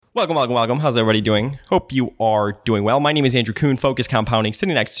Welcome. How's everybody doing? Hope you are doing well. My name is Andrew Kuhn, Focus Compounding,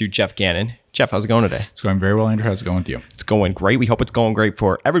 sitting next to Jeff Gannon. Jeff, how's it going today? It's going very well, Andrew. How's it going with you? It's going great. We hope it's going great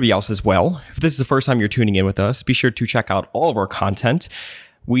for everybody else as well. If this is the first time you're tuning in with us, be sure to check out all of our content.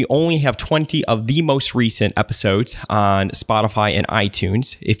 We only have 20 of the most recent episodes on Spotify and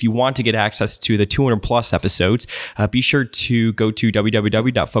iTunes. If you want to get access to the 200 plus episodes, be sure to go to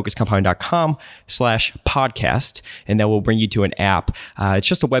www.focuscompounding.com/podcast, and that will bring you to an app. It's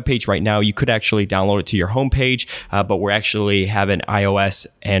just a web page right now. You could actually download it to your homepage, but we actually have an iOS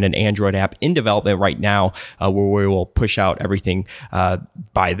and an Android app in development right now where we will push out everything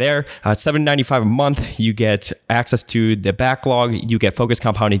by there. $7.95 a month. You get access to the backlog. You get Focus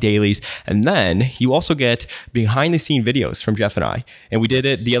Compounding dailies, and then you also get behind the scene videos from Jeff and I. And we did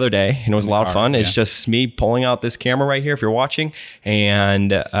it the other day, and it was a lot of fun. It's just me pulling out this camera right here if you're watching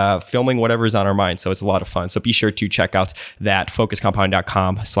and filming whatever's on our mind. So it's a lot of fun. So be sure to check out that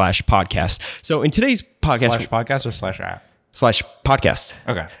focuscompounding.com/podcast. So in today's podcast, /podcast or /app? /podcast.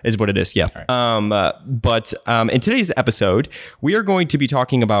 Okay. Is what it is. Yeah. Right. But in today's episode, we are going to be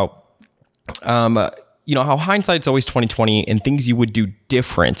talking about how hindsight's always 20/20 and things you would do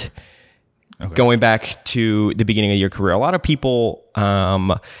different going back to the beginning of your career. A lot of people,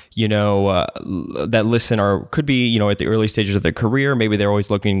 that listen could be, at the early stages of their career. Maybe they're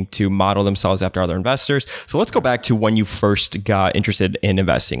always looking to model themselves after other investors. So let's go back to when you first got interested in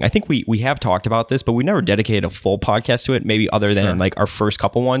investing. I think we have talked about this, but we never dedicated a full podcast to it, maybe other than like our first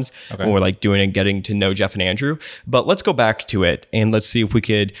couple ones when we're like doing and getting to know Jeff and Andrew. But let's go back to it and let's see if we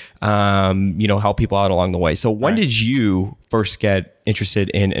could, help people out along the way. So when did you first get interested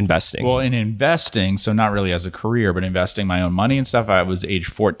in investing? Well, in investing, so not really as a career, but investing my own money and stuff, I was age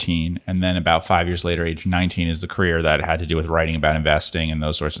 14. And then about 5 years later, age 19 is the career that had to do with writing about investing and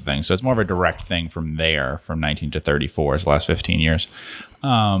those sorts of things. So it's more of a direct thing from there, from 19 to 34 is the last 15 years.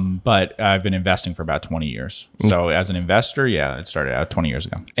 But I've been investing for about 20 years. So as an investor, it started out 20 years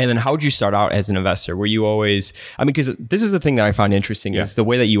ago. And then how did you start out as an investor? Were you always, because this is the thing that I find interesting is the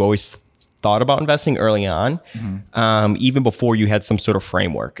way that you always thought about investing early on, even before you had some sort of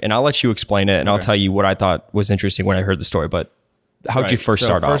framework. And I'll let you explain it, and I'll tell you what I thought was interesting when I heard the story. But how did you first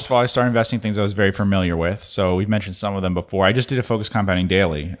start off? First of all, I started investing things I was very familiar with. So we've mentioned some of them before. I just did a Focus Compounding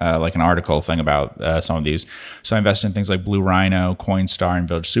Daily, like an article thing about some of these. So I invested in things like Blue Rhino, Coinstar, and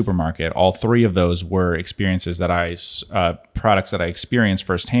Village Supermarket. All three of those were experiences that products that I experienced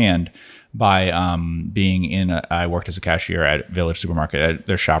firsthand by I worked as a cashier at Village Supermarket at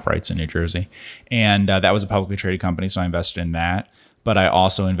their ShopRites in New Jersey. And that was a publicly traded company, so I invested in that. But I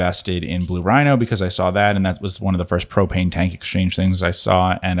also invested in Blue Rhino because I saw that, and that was one of the first propane tank exchange things I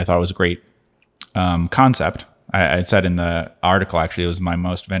saw, and I thought it was a great concept. I said in the article, actually, it was my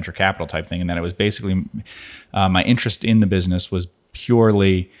most venture capital type thing, and that it was basically my interest in the business was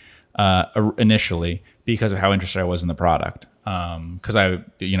purely initially because of how interested I was in the product. Because I,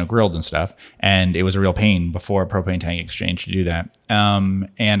 grilled and stuff, and it was a real pain before a propane tank exchange to do that. And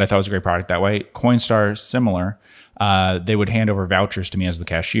I thought it was a great product that way. Coinstar, similar. They would hand over vouchers to me as the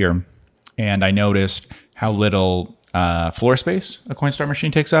cashier, and I noticed how little floor space a Coinstar machine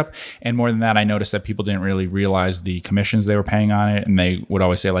takes up. And more than that, I noticed that people didn't really realize the commissions they were paying on it. And they would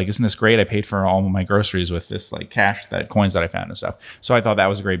always say, like, isn't this great? I paid for all of my groceries with this like coins that I found and stuff. So I thought that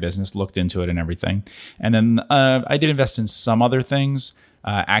was a great business, looked into it and everything. And then I did invest in some other things.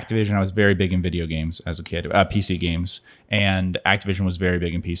 Activision, I was very big in video games as a kid, PC games. And Activision was very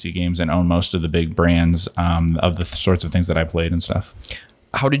big in PC games and owned most of the big brands of the sorts of things that I played and stuff.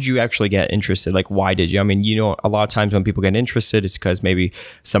 How did you actually get interested? Like, why did you? I mean, a lot of times when people get interested, it's because maybe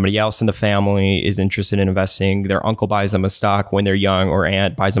somebody else in the family is interested in investing. Their uncle buys them a stock when they're young, or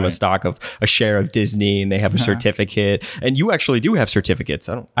aunt buys them a stock of a share of Disney, and they have a certificate. And you actually do have certificates.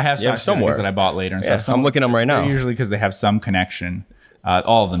 I have some certificates that I bought later and stuff. I'm looking at them right now. Usually because they have some connection.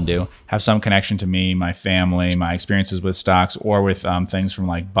 All of them do have some connection to me, my family, my experiences with stocks, or with things from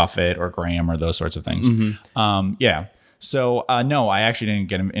like Buffett or Graham or those sorts of things. So, no, I actually didn't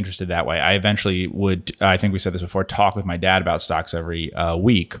get interested that way. I eventually would, I think we said this before, talk with my dad about stocks every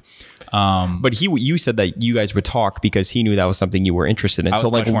week. But you said that you guys would talk because he knew that was something you were interested in. I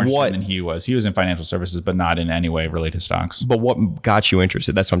was much more interested than he was. He was in financial services, but not in any way related to stocks. But what got you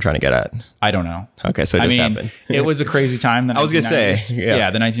interested? That's what I'm trying to get at. I don't know. Okay, so it just happened. It was a crazy time. I was going to say.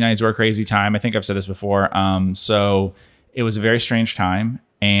 Yeah, the 1990s were a crazy time. I think I've said this before. So it was a very strange time.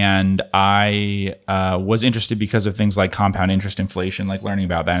 And I was interested because of things like compound interest inflation, like learning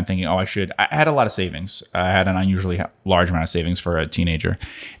about that and thinking, I had a lot of savings. I had an unusually large amount of savings for a teenager.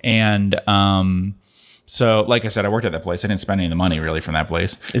 And So, like I said, I worked at that place. I didn't spend any of the money really from that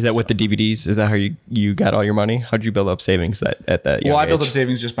place. Is that with the DVDs? Is that how you got all your money? How did you build up savings at that young Well, I built age? up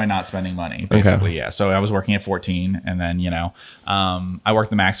savings just by not spending money, basically. Yeah. So I was working at 14, and then, I worked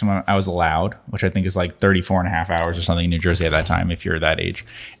the maximum I was allowed, which I think is like 34 and a half hours or something in New Jersey at that time, if you're that age.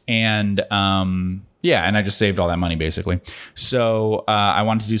 And, and I just saved all that money basically. So I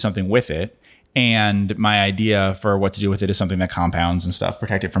wanted to do something with it. And my idea for what to do with it is something that compounds and stuff,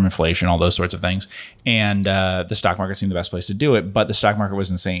 protect it from inflation, all those sorts of things. And the stock market seemed the best place to do it, but the stock market was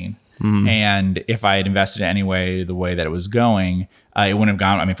insane. And if I had invested it anyway, the way that it was going, it wouldn't have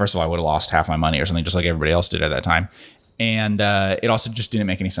gone. I mean, first of all, I would have lost half my money or something, just like everybody else did at that time. And it also just didn't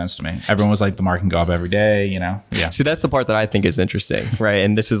make any sense to me. Everyone was like, the market can go up every day, Yeah. See, that's the part that I think is interesting, right?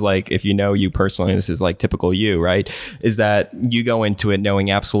 And this is like, if you know you personally, this is like typical you, right? Is that you go into it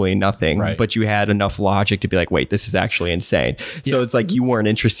knowing absolutely nothing, Right. but you had enough logic to be like, wait, this is actually insane. So it's like you weren't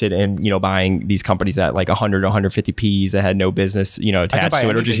interested in, buying these companies at like 100, 150 Ps that had no business, attached buy to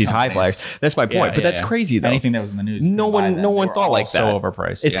it, or any just big these high companies. flyers. That's my point. But that's crazy though. Anything that was in the news. No one thought like that. So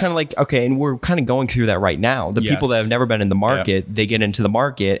overpriced. It's kind of like, okay, and we're kind of going through that right now. The people that have never been in the market, they get into the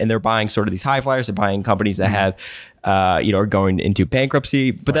market and they're buying sort of these high flyers. They're buying companies that have, are going into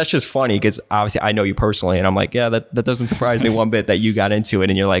bankruptcy. But that's just funny because obviously I know you personally, and I'm like, yeah, that doesn't surprise me one bit that you got into it,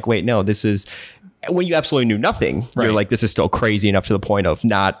 and you're like, wait, no, this is when you absolutely knew nothing. You're Right. like, this is still crazy enough to the point of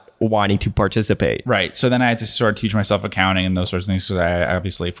not wanting to participate. Right. So then I had to sort of teach myself accounting and those sorts of things because I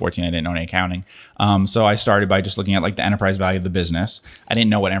obviously 14, I didn't know any accounting. So I started by just looking at like the enterprise value of the business. I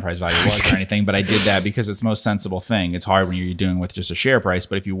didn't know what enterprise value was or anything, but I did that because it's the most sensible thing. It's hard when you're doing with just a share price,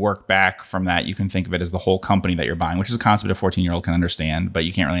 but if you work back from that, you can think of it as the whole company that you're buying, which is a concept a 14-year-old can understand, but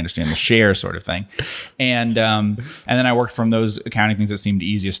you can't really understand the share sort of thing. And then I worked from those accounting things that seemed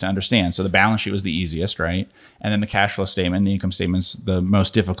easiest to understand. So the balance sheet was the easiest, right? And then the cash flow statement, the income statement's the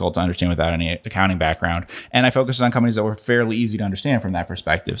most difficult to understand without any accounting background. And I focused on companies that were fairly easy to understand from that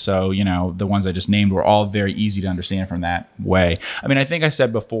perspective. So, the ones I just named were all very easy to understand from that way. I mean, I think I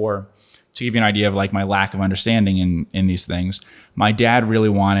said before, to give you an idea of like my lack of understanding in these things, my dad really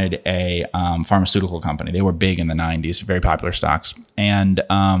wanted a pharmaceutical company. They were big in the 90s, very popular stocks. And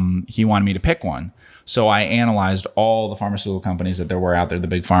he wanted me to pick one. So I analyzed all the pharmaceutical companies that there were out there, the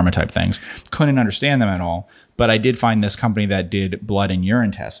big pharma type things. Couldn't understand them at all. But I did find this company that did blood and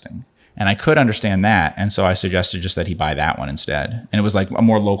urine testing. And I could understand that. And so I suggested just that he buy that one instead. And it was like a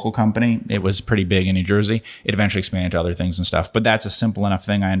more local company. It was pretty big in New Jersey. It eventually expanded to other things and stuff. But that's a simple enough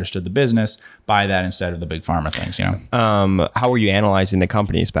thing. I understood the business. Buy that instead of the big pharma things, How were you analyzing the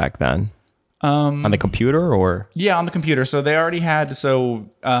companies back then? On the computer or? Yeah, on the computer. So they already had,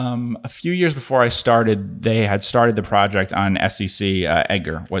 a few years before I started, they had started the project on SEC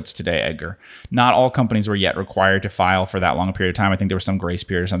Edgar, what's today Edgar. Not all companies were yet required to file for that long a period of time. I think there was some grace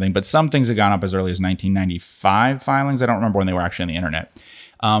period or something, but some things had gone up as early as 1995 filings. I don't remember when they were actually on the internet.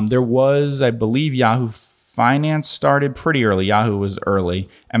 There was, I believe, Yahoo Finance started pretty early. Yahoo was early.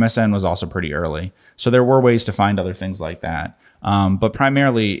 MSN was also pretty early. So there were ways to find other things like that. But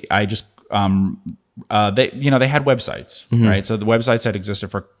primarily, I just they had websites, right? So the websites had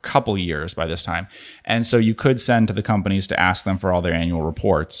existed for a couple years by this time. And so you could send to the companies to ask them for all their annual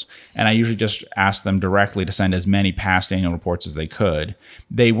reports. And I usually just asked them directly to send as many past annual reports as they could.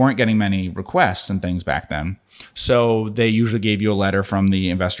 They weren't getting many requests and things back then. So they usually gave you a letter from the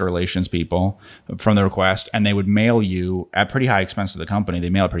investor relations people from the request, and they would mail you at pretty high expense to the company. They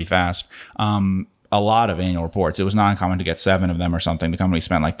mail it pretty fast. A lot of annual reports. It was not uncommon to get 7 of them or something. The company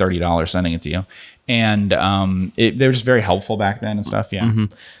spent like $30 sending it to you. And they were just very helpful back then and stuff. Yeah. Mm-hmm.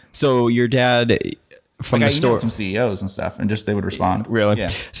 So your dad from like the I store, emailed some CEOs and stuff, and just they would respond. Really?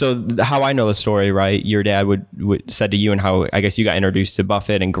 Yeah. So how I know the story, right? Your dad would said to you, and how I guess you got introduced to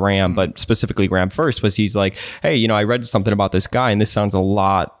Buffett and Graham, but specifically Graham first, was he's like, hey, I read something about this guy, and this sounds a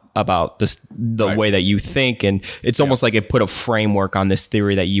lot about the Right. way that you think, and it's almost like it put a framework on this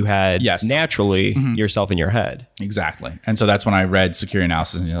theory that you had naturally yourself in your head. Exactly. And so that's when I read Security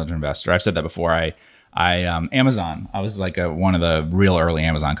Analysis and Intelligent Investor. I've said that before. I Amazon, I was like one of the real early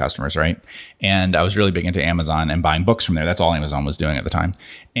Amazon customers, right? And I was really big into Amazon and buying books from there. That's all Amazon was doing at the time.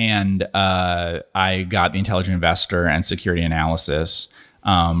 And I got the Intelligent Investor and Security Analysis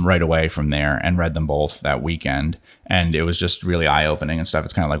right away from there and read them both that weekend. And it was just really eye-opening and stuff.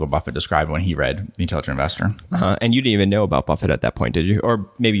 It's kind of like what Buffett described when he read The Intelligent Investor. And you didn't even know about Buffett at that point, did you? Or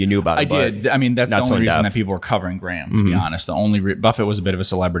maybe you knew about it. I did. I mean, that's the only reason that depth. people were covering Graham, to be honest. The only Buffett was a bit of a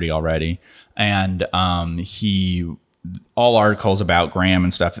celebrity already. And all articles about Graham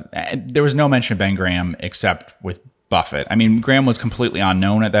and stuff, there was no mention of Ben Graham except with Buffett. I mean, Graham was completely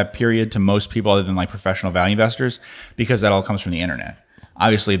unknown at that period to most people other than like professional value investors, because that all comes from the internet.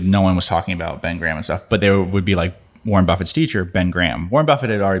 Obviously, no one was talking about Ben Graham and stuff, but there would be like Warren Buffett's teacher, Ben Graham. Warren Buffett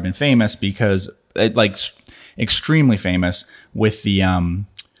had already been famous because, extremely famous with the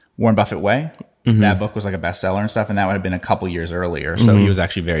Warren Buffett Way. That book was like a bestseller and stuff, and that would have been a couple years earlier. So he was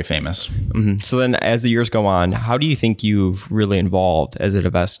actually very famous. So then as the years go on, how do you think you've really evolved as an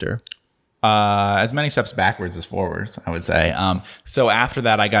investor? As many steps backwards as forwards, I would say. So after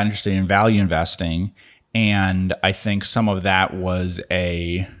that, I got interested in value investing, and I think some of that was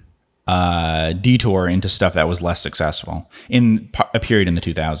a detour into stuff that was less successful in a period in the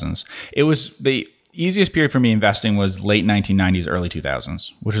 2000s. It was the easiest period for me investing was late 1990s, early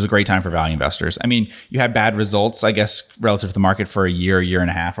 2000s, which was a great time for value investors. I mean, you had bad results, I guess, relative to the market for a year and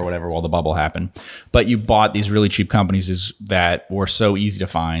a half or whatever while the bubble happened. But you bought these really cheap companies that were so easy to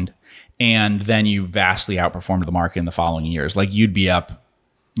find. And then you vastly outperformed the market in the following years. Like you'd be up,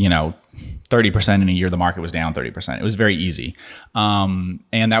 30% in a year, the market was down 30%. It was very easy. And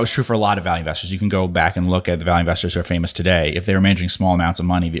that was true for a lot of value investors. You can go back and look at the value investors who are famous today. If they were managing small amounts of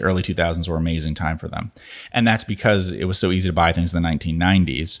money, the early 2000s were an amazing time for them. And that's because it was so easy to buy things in the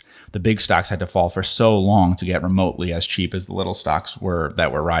 1990s. The big stocks had to fall for so long to get remotely as cheap as the little stocks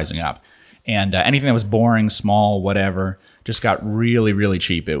that were rising up. And anything that was boring, small, whatever, just got really, really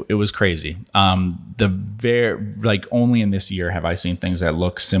cheap. It was crazy. Only in this year have I seen things that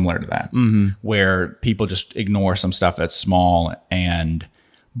look similar to that, where people just ignore some stuff that's small and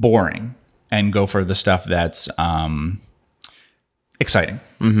boring and go for the stuff that's exciting.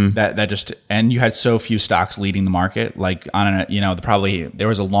 And you had so few stocks leading the market. Like there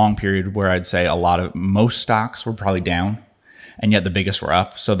was a long period where I'd say most stocks were probably down. And yet the biggest were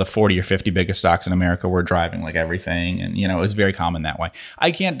up. So the 40 or 50 biggest stocks in America were driving like everything. And, it was very common that way.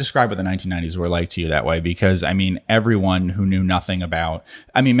 I can't describe what the 1990s were like to you that way because, everyone who knew nothing about,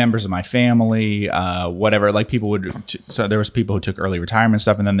 members of my family, whatever, like people so there was people who took early retirement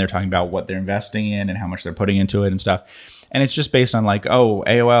stuff and then they're talking about what they're investing in and how much they're putting into it and stuff. And it's just based on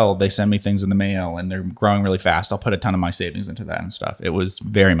AOL, they send me things in the mail and they're growing really fast. I'll put a ton of my savings into that and stuff. It was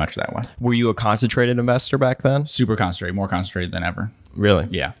very much that way. Were you a concentrated investor back then? Super concentrated, more concentrated than ever. Really?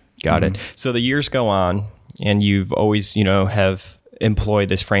 Yeah. Got it. So the years go on and you've always, have employed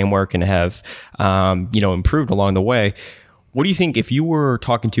this framework and have, improved along the way. What do you think if you were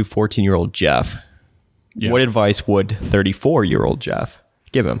talking to 14-year-old Jeff, what advice would 34-year-old Jeff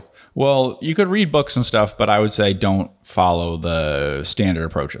give him? Well, you could read books and stuff, but I would say don't follow the standard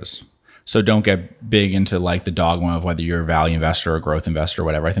approaches. So don't get big into like the dogma of whether you're a value investor or a growth investor or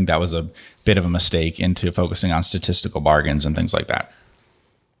whatever. I think that was a bit of a mistake into focusing on statistical bargains and things like that.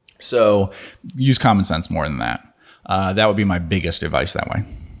 So use common sense more than that. That would be my biggest advice that way.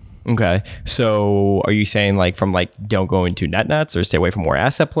 Okay. So are you saying don't go into nets or stay away from more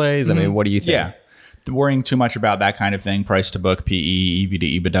asset plays? What do you think? Yeah. Worrying too much about that kind of thing, price to book, PE, EV to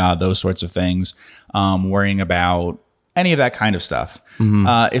EBITDA, those sorts of things, worrying about any of that kind of stuff.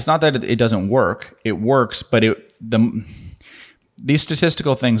 It's not that it doesn't work. It works, but these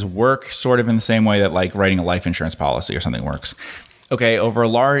statistical things work sort of in the same way that like writing a life insurance policy or something works. Okay,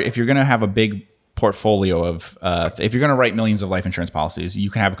 if you're going to have a big portfolio of, if you're going to write millions of life insurance policies, you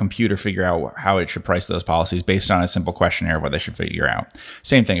can have a computer figure out how it should price those policies based on a simple questionnaire of what they should figure out.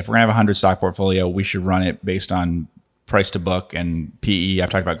 Same thing. If we're going to have a 100 stock portfolio, we should run it based on price to book and PE. I've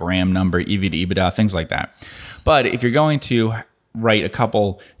talked about Graham number, EV to EBITDA, things like that. But if you're going to write a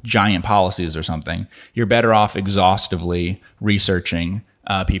couple giant policies or something, you're better off exhaustively researching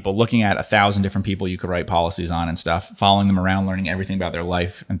people, looking at 1,000 different people you could write policies on and stuff, following them around, learning everything about their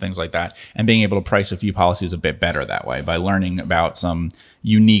life and things like that, and being able to price a few policies a bit better that way by learning about some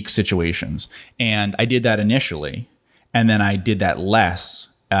unique situations. And I did that initially, and then I did that less.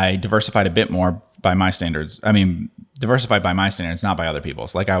 I diversified a bit more by my standards. Diversified by my standards, not by other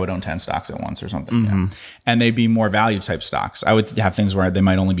people's. Like I would own 10 stocks at once or something. Yeah. And they'd be more value type stocks. I would have things where they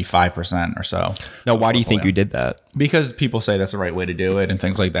might only be 5% or so. Now, why do you think you did that? Because people say that's the right way to do it and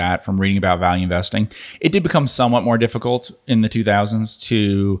things like that from reading about value investing. It did become somewhat more difficult in the 2000s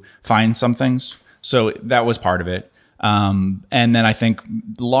to find some things. So that was part of it. And then I think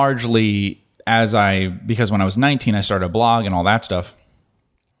largely because when I was 19, I started a blog and all that stuff.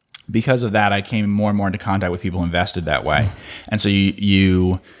 Because of that, I came more and more into contact with people who invested that way. And so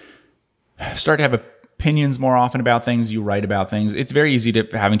you start to have opinions more often about things. You write about things. It's very easy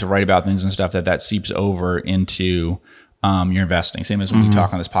having to write about things and stuff that seeps over into your investing. Same as when we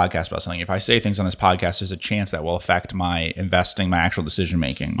talk on this podcast about something. If I say things on this podcast, there's a chance that will affect my investing, my actual decision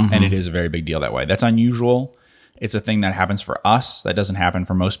making. And it is a very big deal that way. That's unusual It's a thing that happens for us that doesn't happen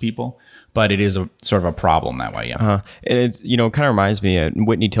for most people, but it is a sort of a problem that way. Yeah. And it's, kind of reminds me,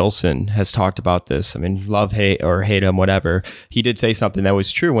 Whitney Tilson has talked about this. I mean, love, hate, or hate him, whatever. He did say something that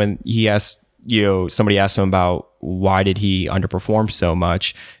was true when he asked, somebody asked him about why did he underperform so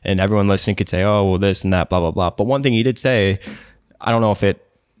much, and everyone listening could say, oh, well, this and that, blah, blah, blah. But one thing he did say, I don't know if it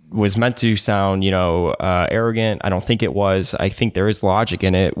was meant to sound, arrogant. I don't think it was. I think there is logic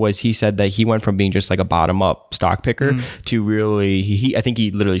in it. Was he said that he went from being just like a bottom up stock picker to really, I think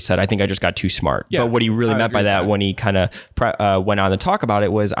he literally said, I think I just got too smart. Yeah, but what he really meant by that when he kind of went on to talk about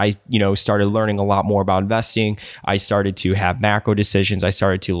it was I, started learning a lot more about investing. I started to have macro decisions. I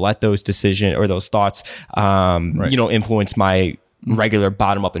started to let those decisions or those thoughts, influence my regular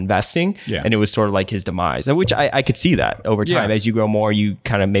bottom up investing. Yeah. And it was sort of like his demise, which I could see that over time. As you grow more, you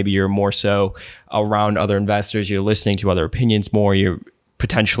kind of, maybe you're more so around other investors, you're listening to other opinions more, you're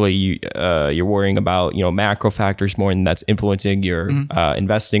potentially, you're worrying about, macro factors more, and that's influencing your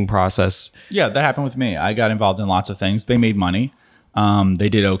investing process. Yeah, that happened with me. I got involved in lots of things. They made money. They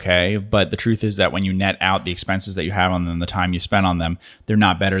did okay, but the truth is that when you net out the expenses that you have on them, the time you spent on them, they're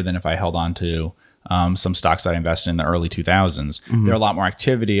not better than if I held on to some stocks that I invested in the early 2000s. There are a lot more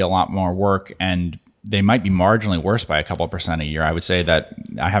activity, a lot more work, and they might be marginally worse by a couple of percent a year. I would say that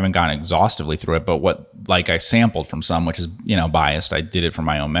I haven't gone exhaustively through it, but I sampled from some, which is, biased. I did it from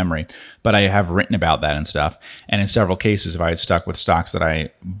my own memory, but I have written about that and stuff. And in several cases, if I had stuck with stocks that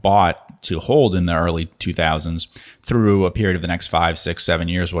I bought to hold in the early 2000s through a period of the next 5, 6, 7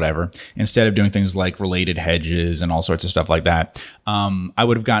 years, whatever, instead of doing things like related hedges and all sorts of stuff like that, I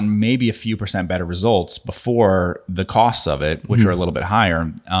would have gotten maybe a few percent better results before the costs of it, which are a little bit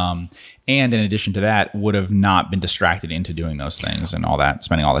higher. And in addition to that, would have not been distracted into doing those things and all that,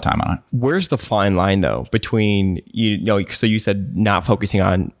 spending all the time on it. Where's the fine line though between, so you said not focusing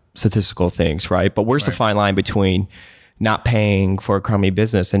on statistical things, right? But where's the fine line between not paying for a crummy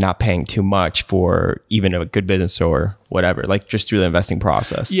business and not paying too much for even a good business or whatever, like just through the investing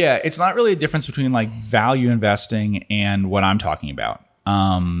process? Yeah, it's not really a difference between like value investing and what I'm talking about.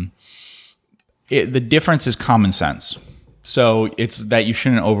 The difference is common sense. So it's that you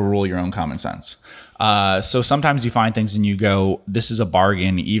shouldn't overrule your own common sense. So sometimes you find things and you go, this is a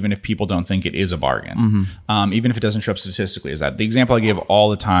bargain, even if people don't think it is a bargain, even if it doesn't show up statistically. Is that the example I give all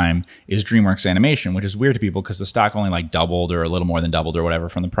the time is DreamWorks Animation, which is weird to people because the stock only like doubled or a little more than doubled or whatever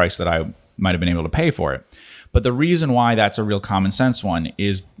from the price that I might have been able to pay for it. But the reason why that's a real common sense one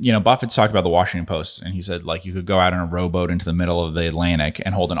is, Buffett's talked about the Washington Post, and he said like you could go out on a rowboat into the middle of the Atlantic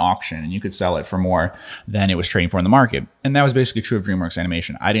and hold an auction and you could sell it for more than it was trading for in the market. And that was basically true of DreamWorks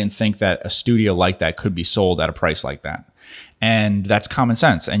Animation. I didn't think that a studio like that could be sold at a price like that. And that's common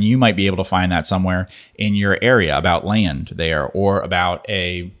sense. And you might be able to find that somewhere in your area about land there or about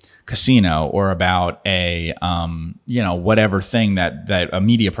a casino or about a whatever thing that a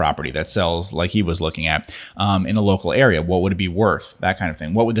media property that sells like he was looking at in a local area. What would it be worth? That kind of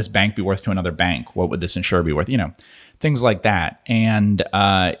thing. What would this bank be worth to another bank? What would this insurer be worth? Things like that. And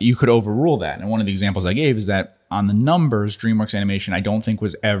you could overrule that. And one of the examples I gave is that on the numbers, DreamWorks Animation I don't think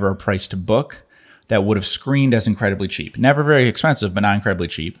was ever priced to book that would have screened as incredibly cheap. Never very expensive, but not incredibly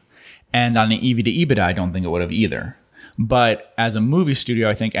cheap. And on an EV to EBITDA, I don't think it would have either. But as a movie studio,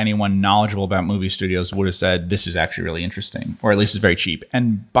 I think anyone knowledgeable about movie studios would have said, this is actually really interesting, or at least it's very cheap.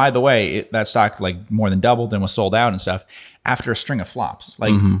 And by the way, that stock like more than doubled and was sold out and stuff after a string of flops.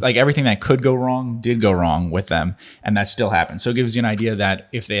 Like everything that could go wrong did go wrong with them. And that still happened. So it gives you an idea that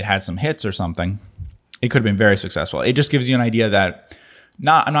if they had some hits or something, it could have been very successful. It just gives you an idea that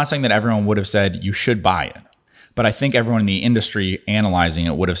I'm not saying that everyone would have said you should buy it, but I think everyone in the industry analyzing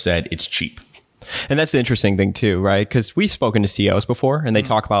it would have said it's cheap. And that's the interesting thing too, right? Because we've spoken to CEOs before and they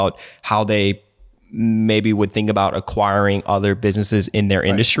talk about how they maybe would think about acquiring other businesses in their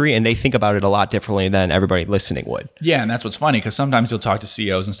industry, and they think about it a lot differently than everybody listening would. Yeah, and that's what's funny, because sometimes you'll talk to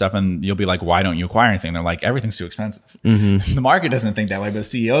CEOs and stuff and you'll be like, why don't you acquire anything? They're like, everything's too expensive. The market doesn't think that way, but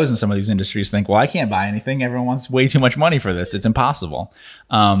CEOs in some of these industries think, well, I can't buy anything. Everyone wants way too much money for this. It's impossible.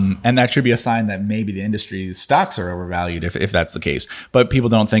 And that should be a sign that maybe the industry's stocks are overvalued if that's the case. But people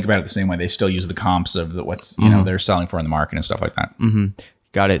don't think about it the same way. They still use the comps of what's they're selling for in the market and stuff like that.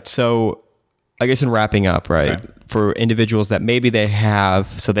 Got it. So I guess in wrapping up, right, okay, for individuals that maybe they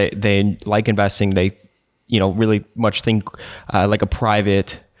have, so they like investing, they, really much think like a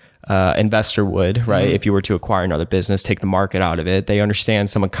private investor would, right? If you were to acquire another business, take the market out of it, they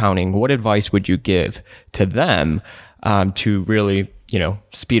understand some accounting. What advice would you give to them to really,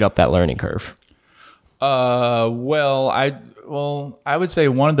 speed up that learning curve? I would say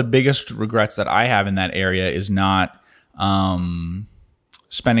one of the biggest regrets that I have in that area is not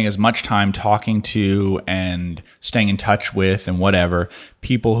spending as much time talking to and staying in touch with and whatever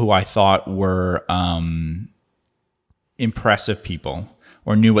people who I thought were impressive people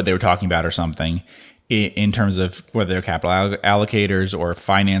or knew what they were talking about or something in terms of whether they're capital allocators or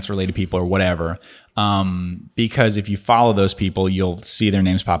finance related people or whatever. Because if you follow those people, you'll see their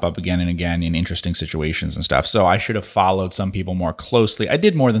names pop up again and again in interesting situations and stuff. So I should have followed some people more closely. I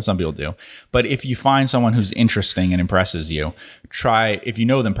did more than some people do. But if you find someone who's interesting and impresses you, if you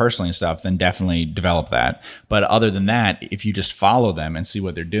know them personally and stuff, then definitely develop that. But other than that, if you just follow them and see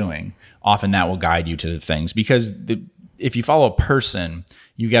what they're doing, often that will guide you to the things. Because if you follow a person,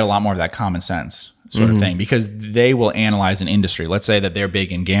 you get a lot more of that common sense sort of thing, because they will analyze an industry. Let's say that they're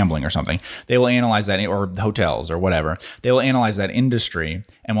big in gambling or something. They will analyze that, or hotels or whatever. They will analyze that industry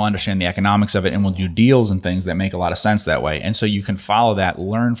and will understand the economics of it and will do deals and things that make a lot of sense that way. And so you can follow that,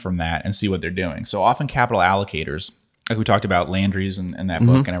 learn from that, and see what they're doing. So often capital allocators, like we talked about Landry's and that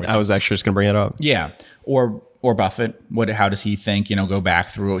book and everything. I was actually just going to bring it up. Yeah. Or Buffett, how does he think, go back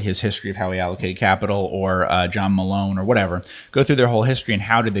through his history of how he allocated capital, or John Malone or whatever, go through their whole history and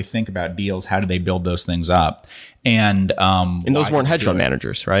how did they think about deals? How did they build those things up? And those weren't hedge fund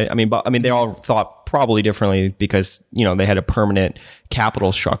managers, right? I mean, they all thought probably differently because, they had a permanent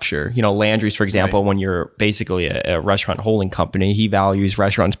capital structure. Landry's, for example, when you're basically a restaurant holding company, he values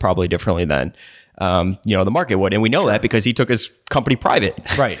restaurants probably differently than the market would. And we know that because he took his company private.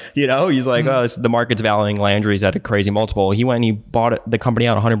 Right. He's like, the market's valuing Landry's at a crazy multiple. He went and he bought the company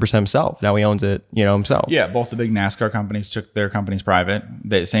out 100% himself. Now he owns it, himself. Yeah. Both the big NASCAR companies took their companies private.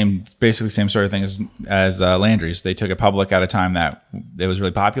 Basically same sort of thing as Landry's. They took it public at a time that it was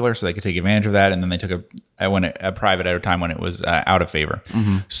really popular, so they could take advantage of that. And then they took a private at a time when it was out of favor.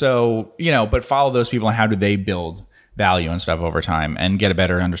 So, but follow those people and how do they build value and stuff over time and get a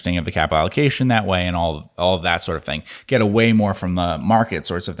better understanding of the capital allocation that way and all of that sort of thing. Get away more from the market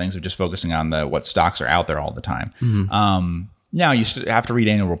sorts of things of just focusing on what stocks are out there all the time. Now you have to read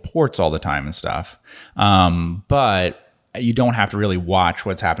annual reports all the time and stuff. But you don't have to really watch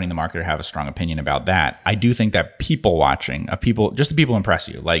what's happening in the market or have a strong opinion about that. I do think that people watching just the people impress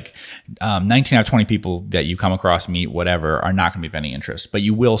you. Like 19 out of 20 people that you come across, meet, whatever, are not going to be of any interest. But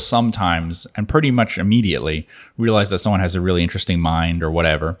you will sometimes, and pretty much immediately, realize that someone has a really interesting mind or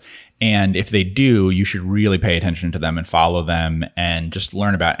whatever. And if they do, you should really pay attention to them and follow them and just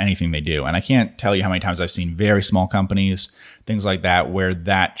learn about anything they do. And I can't tell you how many times I've seen very small companies, things like that, where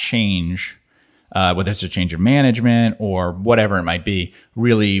that change, whether it's a change of management or whatever it might be,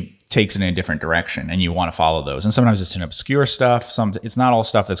 really takes it in a different direction, and you want to follow those. And sometimes it's in obscure stuff. It's not all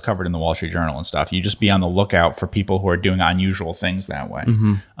stuff that's covered in the Wall Street Journal and stuff. You just be on the lookout for people who are doing unusual things that way.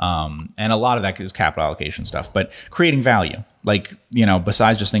 And a lot of that is capital allocation stuff, but creating value. Like,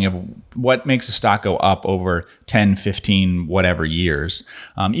 besides just thinking of what makes a stock go up over 10, 15, whatever years,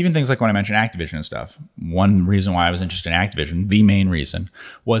 even things like when I mentioned Activision and stuff. One reason why I was interested in Activision, the main reason,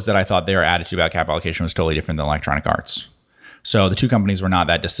 was that I thought their attitude about capital allocation was totally different than Electronic Arts. So the two companies were not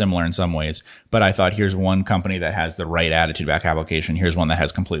that dissimilar in some ways, but I thought, here's one company that has the right attitude about capital allocation. Here's one that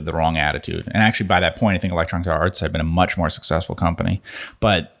has completely the wrong attitude. And actually, by that point, I think Electronic Arts had been a much more successful company.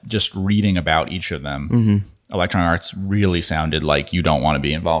 But just reading about each of them, Electronic Arts really sounded like you don't want to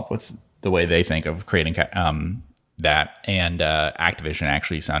be involved with the way they think of creating that. And Activision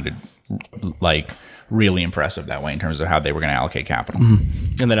actually sounded like really impressive that way in terms of how they were going to allocate capital.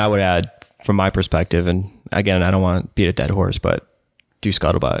 And then I would add, from my perspective, and again, I don't want to beat a dead horse, but do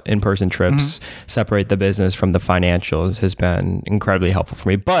scuttlebutt. In-person trips, separate the business from the financials has been incredibly helpful for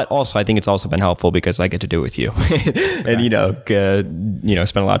me. But also, I think it's also been helpful because I get to do it with you and,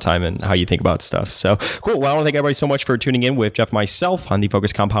 spend a lot of time in how you think about stuff. So cool. Well, I want to thank everybody so much for tuning in with Jeff and myself on the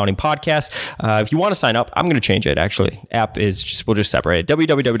Focused Compounding Podcast. If you want to sign up, I'm going to change it. Actually, we'll just separate it.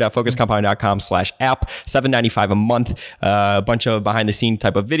 www.focusedcompounding.com/app, $7.95 a month. A bunch of behind the scenes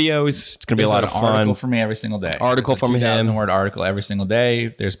type of videos. It's going to be a lot of fun. Article from me every single day. Article from him. 2,000-word article every single day.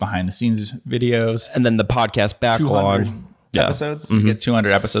 There's behind the scenes videos, and then the podcast backlog. Episodes. You get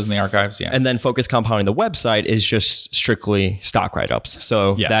 200 episodes in the archives. Yeah. And then Focused Compounding, the website, is just strictly stock write-ups.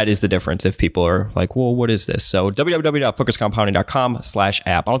 So that is the difference if people are like, well, what is this? So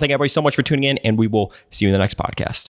www.focusedcompounding.com/app. I want to thank everybody so much for tuning in, and we will see you in the next podcast.